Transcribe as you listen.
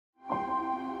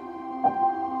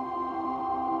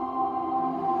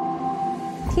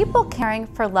People caring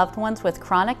for loved ones with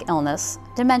chronic illness,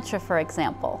 dementia for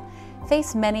example,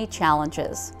 face many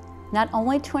challenges, not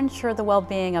only to ensure the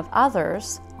well-being of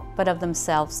others, but of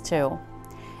themselves too.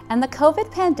 And the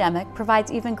COVID pandemic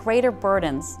provides even greater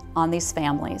burdens on these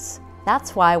families.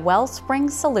 That's why Wellspring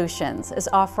Solutions is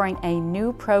offering a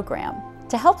new program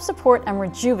to help support and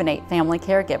rejuvenate family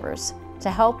caregivers,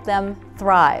 to help them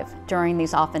thrive during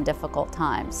these often difficult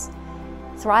times.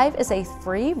 Thrive is a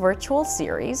free virtual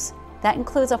series that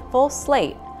includes a full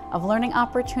slate of learning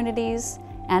opportunities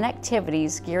and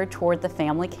activities geared toward the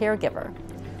family caregiver,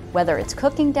 whether it's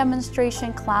cooking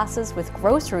demonstration classes with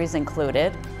groceries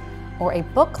included, or a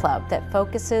book club that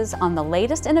focuses on the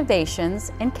latest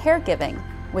innovations in caregiving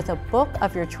with a book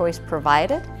of your choice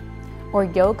provided, or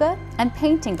yoga and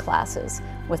painting classes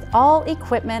with all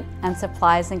equipment and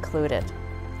supplies included.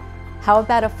 How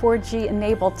about a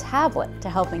 4G-enabled tablet to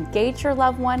help engage your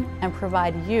loved one and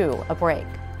provide you a break?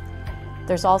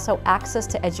 There's also access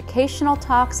to educational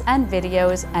talks and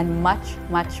videos and much,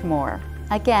 much more.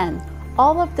 Again,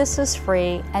 all of this is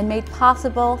free and made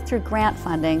possible through grant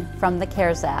funding from the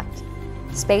CARES Act.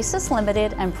 Space is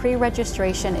limited and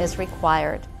pre-registration is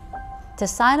required. To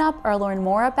sign up or learn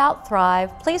more about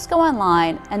Thrive, please go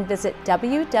online and visit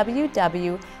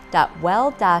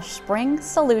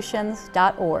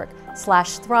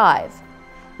www.well-springsolutions.org/thrive.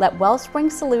 Let Wellspring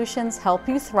Solutions help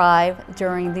you thrive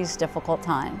during these difficult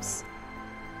times.